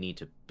 You really need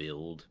to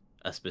build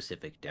a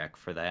specific deck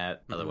for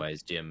that.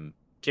 Otherwise, Jim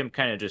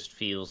kind of just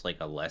feels like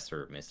a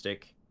lesser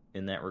Mystic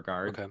in that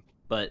regard. Okay.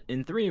 But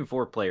in 3 and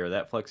 4 player,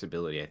 that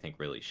flexibility I think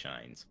really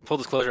shines. Full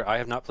disclosure, I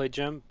have not played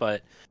Jim,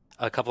 but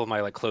a couple of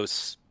my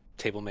close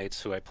table mates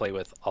who I play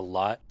with a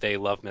lot, they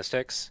love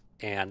Mystics,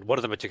 and one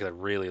of them in particular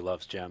really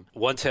loves Jim.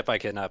 One tip I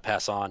can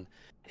pass on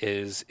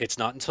is it's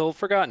not until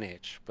Forgotten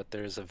Age, but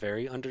there's a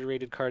very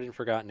underrated card in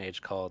Forgotten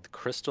Age called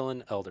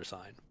Crystalline Elder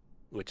Sign,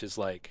 which is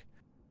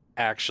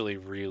actually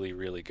really,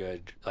 really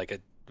good, a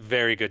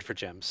very good for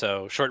Jim.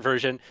 So short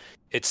version,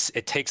 it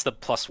takes the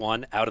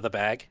 +1 out of the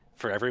bag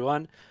for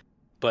everyone,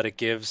 but it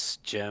gives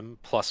Jim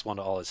 +1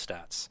 to all his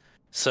stats.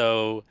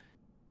 So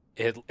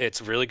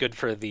it's really good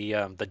for the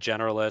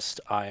generalist.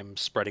 I'm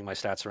spreading my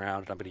stats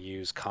around. I'm going to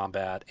use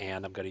combat,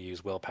 and I'm going to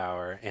use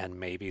willpower, and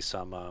maybe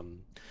some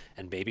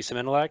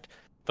intellect.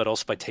 But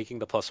also by taking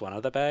the +1 out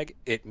of the bag,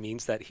 it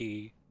means that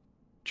he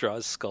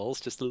draws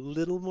skulls just a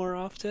little more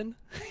often.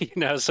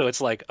 So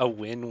it's like a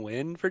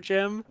win-win for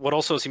Jim. What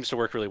also seems to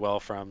work really well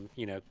from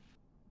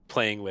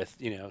playing with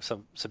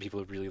some people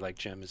who really like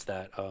Jim is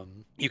that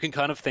you can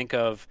kind of think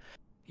of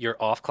your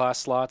off-class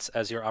slots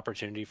as your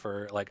opportunity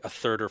for a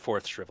third or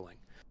fourth shriveling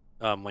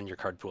when your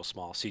card pool's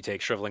small. So you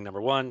take shriveling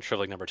number 1,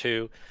 shriveling number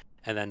 2,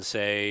 and then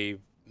say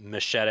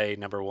machete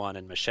number 1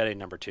 and machete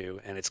number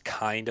 2, and it's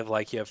kind of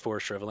like you have 4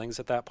 shrivelings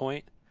at that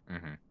point,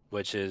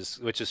 which is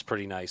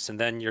pretty nice. And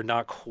then you're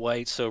not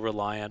quite so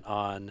reliant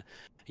on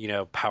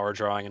power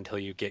drawing until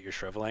you get your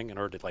shriveling in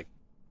order to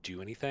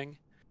do anything.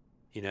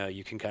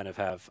 You can kind of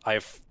I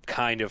have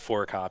kind of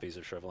 4 copies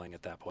of shriveling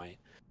at that point.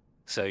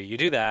 So you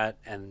do that,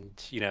 and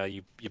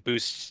you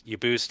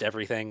boost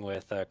everything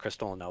with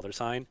Crystal and Elder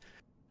Sign,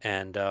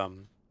 and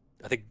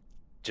I think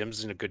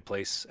Jim's in a good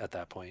place at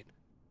that point.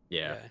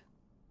 Yeah.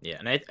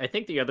 And I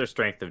think the other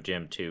strength of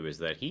Jim too is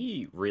that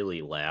he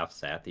really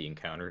laughs at the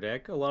encounter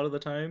deck a lot of the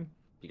time,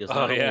 because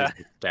not only is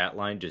his stat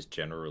line just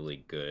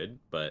generally good,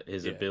 but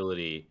his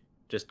ability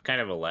just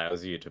kind of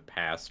allows you to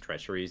pass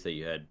treacheries that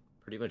you had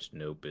pretty much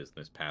no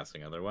business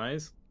passing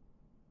otherwise.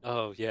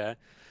 Oh yeah,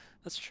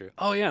 that's true.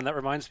 Oh yeah, and that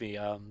reminds me,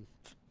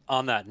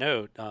 on that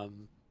note,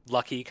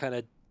 Lucky kind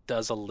of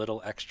does a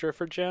little extra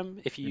for Jim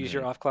if you use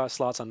your off-class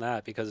slots on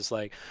that, because it's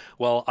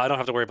well, I don't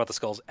have to worry about the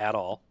skulls at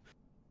all.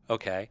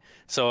 Okay,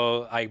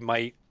 so I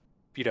might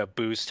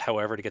boost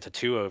however to get to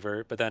 2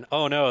 over, but then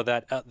oh no,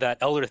 that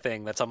elder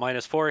thing that's a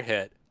 -4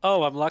 hit.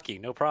 Oh, I'm lucky,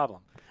 no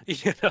problem.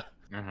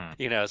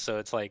 So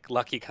it's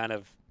Lucky kind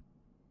of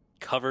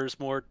covers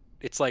more.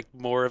 It's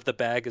more of the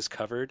bag is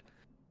covered,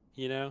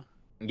 by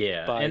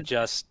and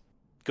just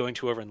going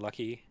 2 over and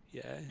Lucky.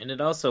 Yeah. And it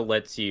also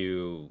lets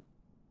you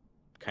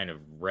kind of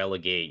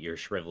relegate your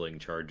shriveling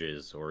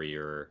charges or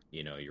your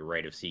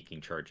rite of seeking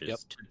Yep.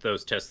 charges to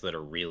those tests that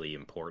are really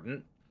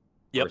important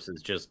Yep.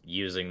 versus just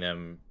using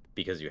them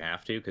because you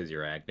have to, because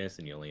you're Agnes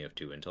and you only have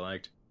 2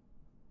 intellect.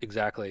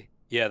 Exactly.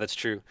 Yeah, that's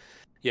true.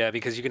 Yeah,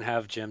 because you can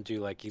have Jim do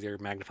like either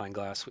magnifying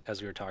glass,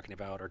 as we were talking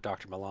about, or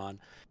Dr. Milan.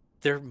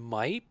 There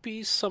might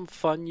be some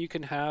fun you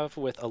can have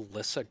with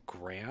Alyssa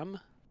Graham.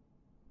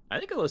 I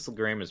think Alyssa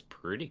Graham is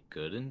pretty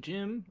good in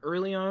gym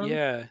early on.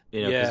 Yeah,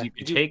 Because yeah. you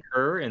can take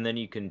her and then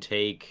you can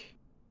take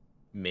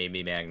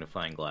maybe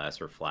magnifying glass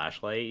or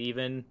flashlight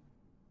even.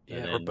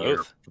 And Yeah, or then you're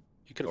both.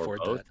 You could or afford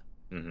both.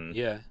 that. Mm-hmm.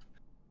 Yeah,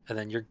 and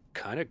then you're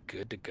kind of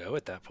good to go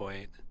at that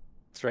point.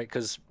 That's right,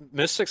 because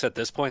Mystics at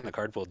this point in the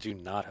card pool do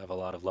not have a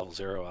lot of level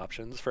 0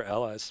 options for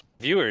allies.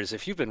 Viewers,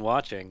 if you've been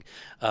watching,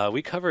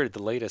 we covered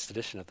the latest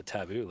edition of the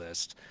Taboo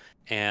list,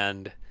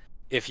 and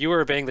if you were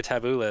obeying the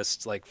Taboo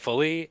list like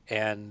fully,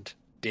 and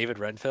David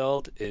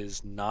Renfield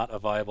is not a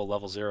viable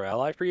level 0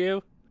 ally for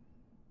you,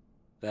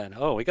 then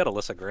we got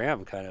Alyssa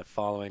Graham kind of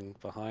following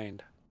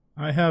behind.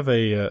 I have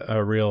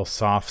a real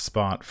soft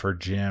spot for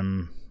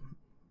Jim.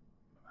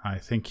 I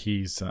think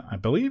I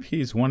believe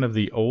he's one of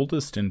the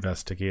oldest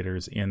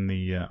investigators in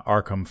the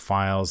Arkham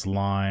Files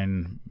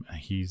line.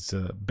 He's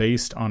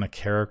based on a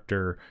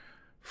character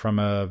from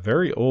a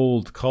very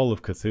old Call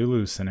of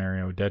Cthulhu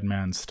scenario, Dead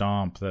Man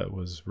Stomp, that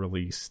was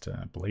released,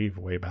 I believe,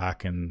 way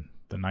back in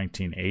the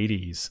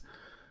 1980s,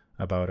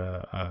 about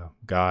a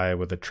guy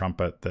with a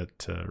trumpet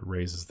that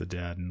raises the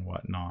dead and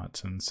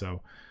whatnot. And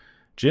so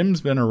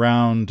Jim's been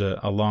around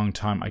a long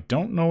time. I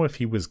don't know if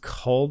he was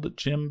called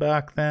Jim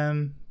back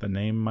then. The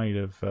name might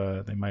have,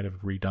 they might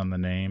have redone the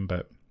name,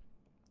 but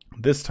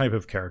this type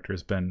of character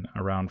has been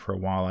around for a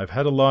while. I've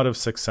had a lot of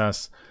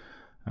success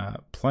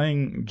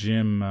playing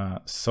Jim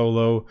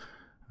solo.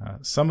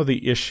 Some of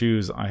the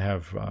issues I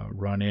have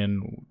run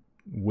in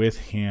with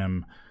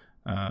him,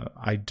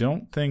 I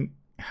don't think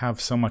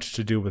have so much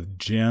to do with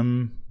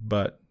Jim,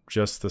 but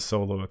just the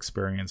solo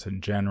experience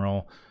in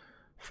general.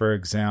 For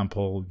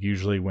example,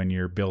 usually when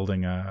you're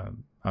building a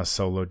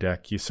solo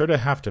deck, you sort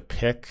of have to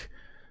pick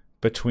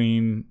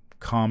between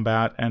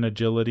combat and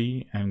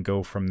agility and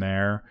go from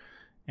there.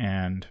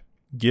 And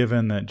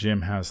given that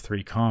Jim has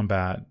 3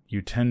 combat,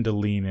 you tend to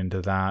lean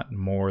into that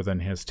more than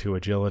his 2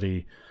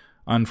 agility.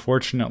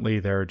 Unfortunately,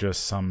 there are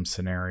just some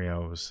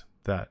scenarios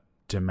that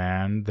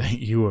demand that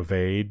you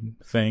evade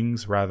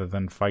things rather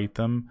than fight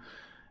them.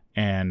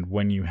 And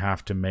when you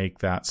have to make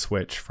that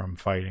switch from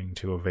fighting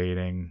to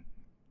evading,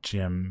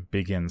 Jim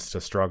begins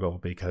to struggle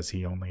because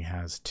he only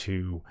has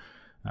 2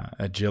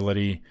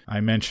 agility. I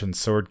mentioned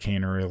Sword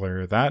Cane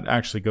earlier. That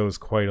actually goes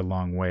quite a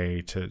long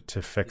way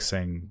to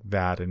fixing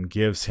that and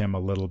gives him a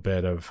little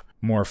bit of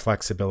more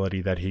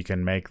flexibility that he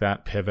can make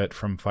that pivot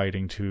from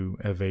fighting to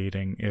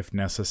evading if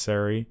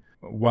necessary.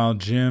 While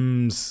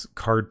Jim's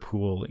card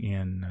pool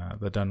in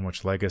the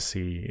Dunwich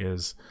Legacy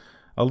is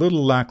a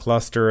little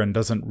lackluster and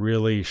doesn't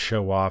really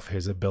show off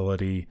his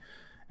ability,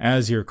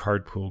 as your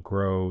card pool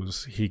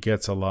grows, he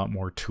gets a lot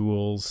more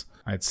tools.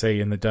 I'd say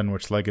in the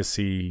Dunwich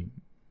Legacy,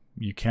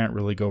 you can't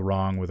really go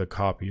wrong with a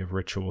copy of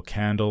Ritual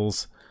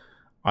Candles.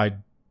 I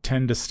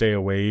tend to stay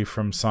away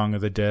from Song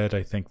of the Dead.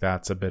 I think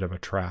that's a bit of a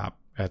trap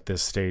at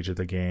this stage of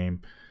the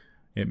game.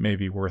 It may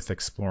be worth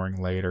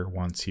exploring later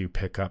once you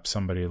pick up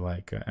somebody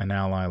like an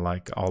ally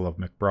like Olive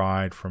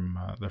McBride from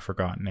the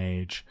Forgotten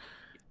Age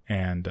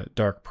and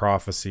Dark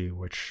Prophecy,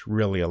 which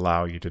really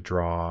allow you to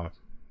draw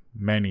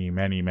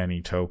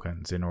many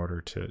tokens in order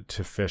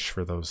to fish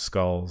for those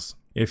skulls.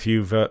 If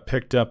you've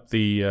picked up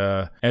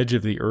the Edge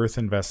of the Earth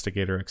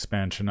Investigator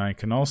expansion, I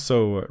can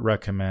also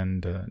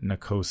recommend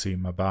Nkosi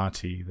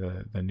Mabati,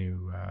 the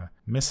new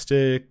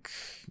mystic.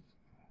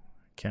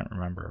 Can't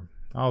remember.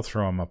 I'll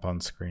throw him up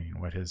on screen.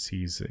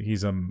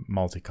 He's a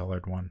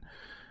multicolored one,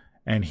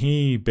 and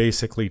he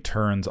basically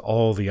turns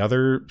all the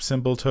other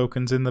symbol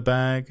tokens in the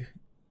bag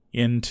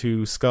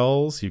into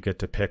skulls. You get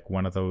to pick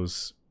one of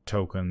those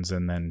tokens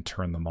and then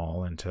turn them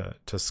all into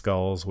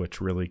skulls, which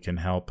really can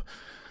help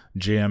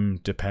Jim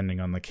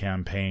depending on the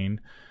campaign,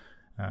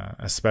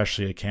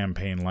 especially a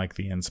campaign like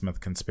the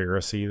Innsmouth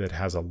Conspiracy that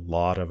has a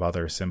lot of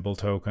other symbol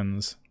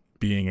tokens.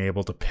 Being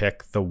able to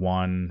pick the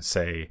one,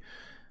 say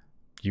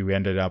you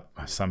ended up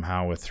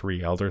somehow with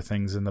 3 Elder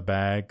Things in the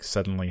bag,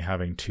 suddenly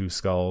having 2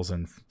 skulls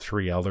and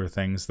 3 Elder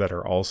Things that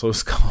are also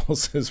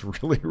skulls is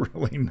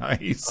really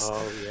nice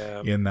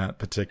in that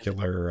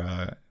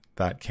particular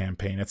that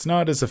campaign. It's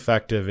not as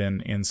effective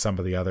in some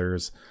of the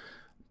others,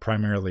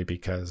 primarily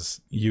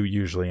because you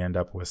usually end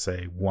up with,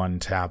 say, 1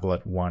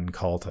 tablet, 1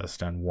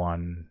 cultist, and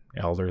 1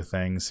 Elder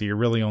Thing, so you're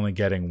really only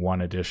getting 1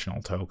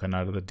 additional token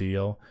out of the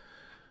deal.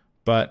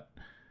 But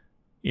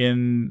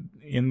in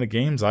the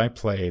games I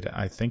played,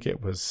 I think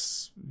it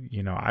was,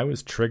 I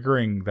was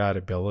triggering that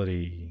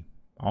ability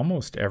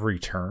almost every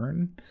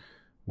turn,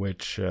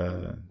 which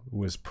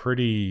was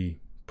pretty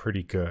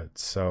good.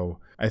 So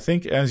I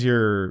think as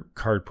your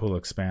card pool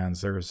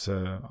expands, there's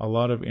a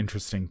lot of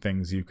interesting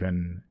things you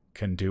can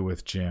do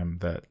with Jim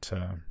that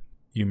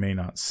you may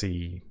not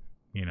see,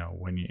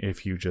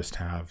 if you just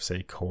have,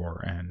 say,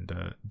 Core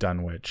and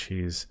Dunwich.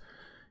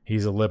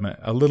 he's a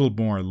little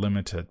more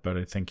limited, but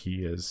I think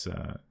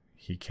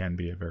he can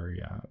be a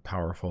very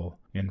powerful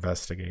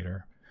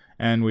investigator.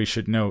 And we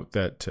should note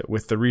that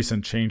with the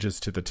recent changes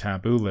to the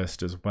taboo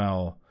list as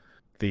well,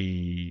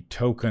 the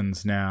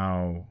tokens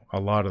now, a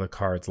lot of the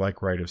cards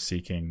like Rite of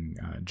Seeking,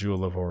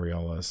 Jewel of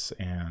Aureolus,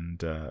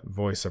 and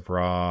Voice of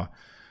Ra,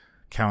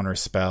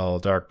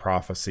 Counterspell, Dark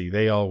Prophecy,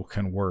 they all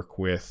can work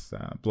with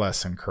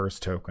Bless and Curse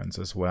tokens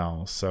as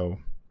well. So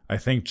I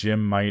think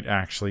Jim might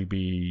actually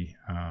be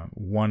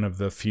one of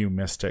the few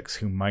mystics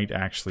who might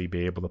actually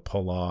be able to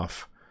pull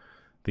off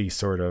the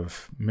sort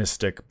of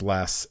Mystic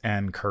Bless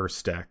and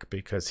Curse deck,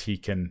 because he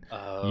can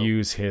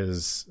use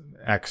his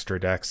extra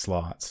deck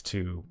slots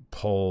to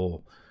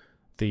pull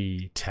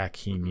the tech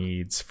he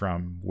needs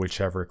from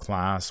whichever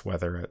class,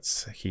 whether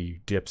it's he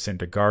dips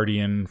into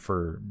Guardian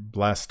for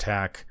Bless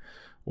tech,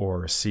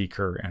 or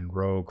Seeker and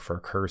Rogue for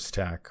Curse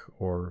tech,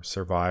 or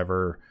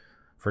Survivor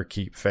for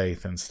Keep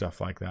Faith and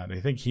stuff like that. I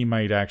think he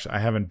might actually, I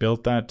haven't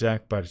built that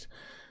deck, but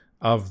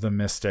of the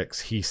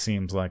mystics, he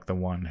seems like the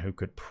one who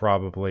could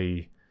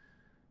probably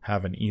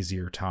have an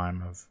easier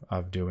time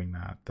of doing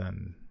that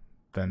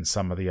than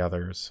some of the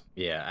others.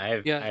 Yeah,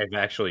 I've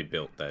actually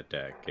built that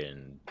deck,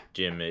 and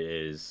Jim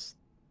is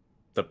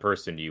the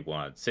person you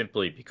want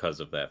simply because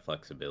of that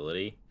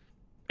flexibility.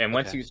 And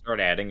once you start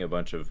adding a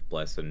bunch of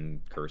Bless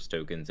and Curse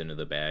tokens into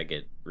the bag,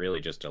 it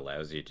really just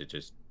allows you to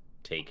just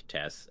take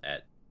tests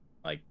at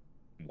like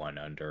 1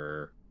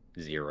 under,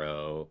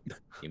 0,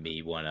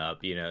 maybe 1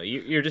 up. You know,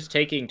 you're just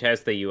taking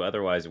tests that you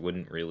otherwise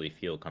wouldn't really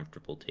feel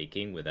comfortable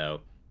taking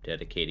without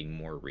dedicating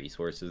more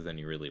resources than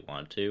you really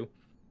want to.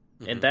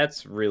 And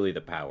that's really the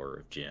power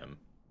of Jim.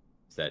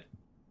 Is that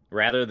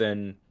rather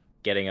than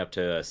getting up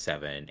to a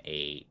 7,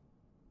 8,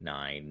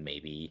 9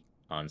 maybe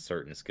on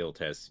certain skill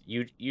tests,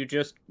 you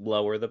just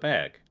lower the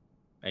bag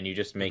and you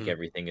just make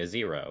everything a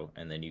 0,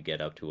 and then you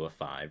get up to a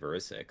 5 or a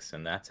 6,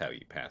 and that's how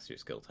you pass your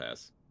skill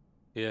tests.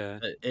 Yeah.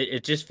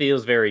 It just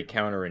feels very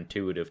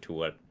counterintuitive to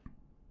what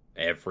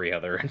every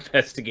other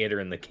investigator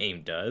in the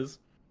game does.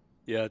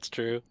 Yeah, it's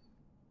true.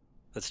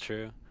 That's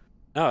true.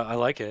 No, I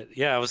like it.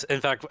 Yeah, I was,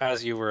 in fact,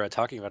 as you were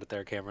talking about it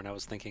there, Cameron, I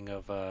was thinking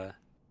of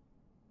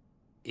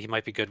he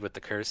might be good with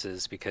the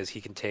curses, because he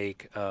can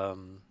take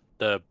Faustian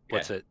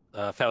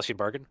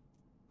Bargain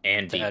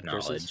And to deep add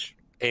knowledge. curses.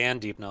 And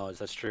deep knowledge,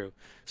 that's true.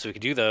 So we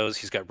can do those.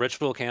 He's got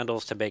ritual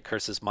candles to make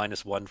curses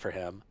 -1 for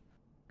him.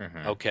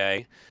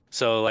 Okay.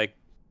 So like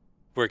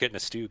we're getting a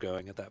stew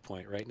going at that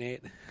point, right,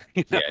 Nate?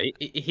 You know?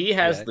 Yeah, he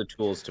has the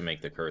tools to make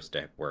the curse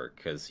deck work,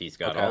 because he's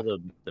got Okay. all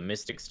the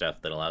mystic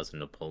stuff that allows him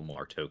to pull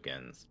more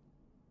tokens.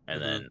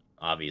 And then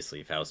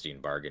obviously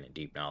Faustian Bargain and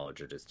Deep Knowledge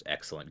are just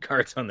excellent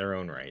cards on their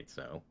own right,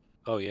 so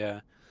Oh yeah.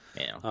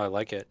 yeah. Oh, I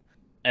like it.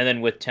 And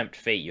then with Tempt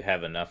Fate, you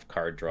have enough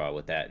card draw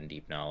with that and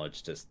Deep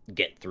Knowledge to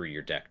get through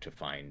your deck to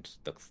find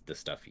the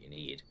stuff you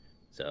need.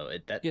 So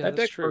that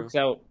deck works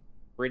out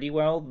pretty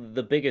well.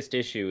 The biggest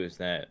issue is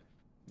that,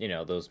 you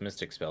know, those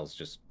mystic spells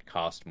just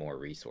cost more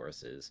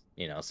resources.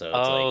 You know, so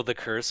it's like, the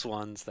curse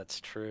ones, that's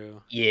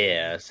true.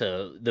 yeah,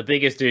 so the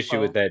biggest issue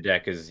with that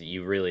deck is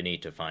you really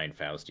need to find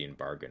Faustian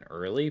Bargain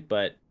early,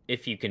 but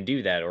if you can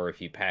do that, or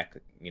if you pack,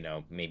 you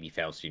know, maybe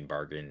Faustian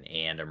Bargain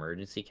and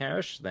Emergency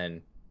Cash, then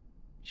you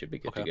should be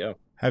good to go.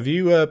 Have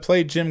you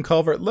played Jim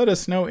Culver? Let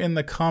us know in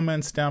the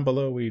comments down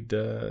below. We'd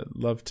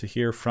love to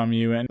hear from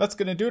you. And that's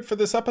going to do it for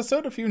this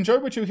episode. If you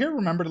enjoyed what you hear,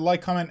 remember to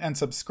like, comment, and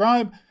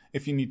subscribe.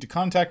 If you need to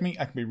contact me,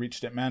 I can be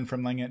reached at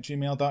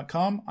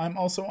manfromlang@gmail.com. I'm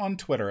also on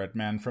Twitter at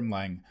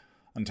manfromlang.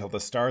 Until the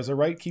stars are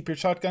right, keep your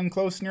shotgun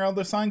close and your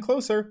elder sign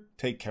closer.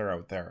 Take care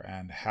out there,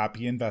 and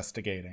happy investigating.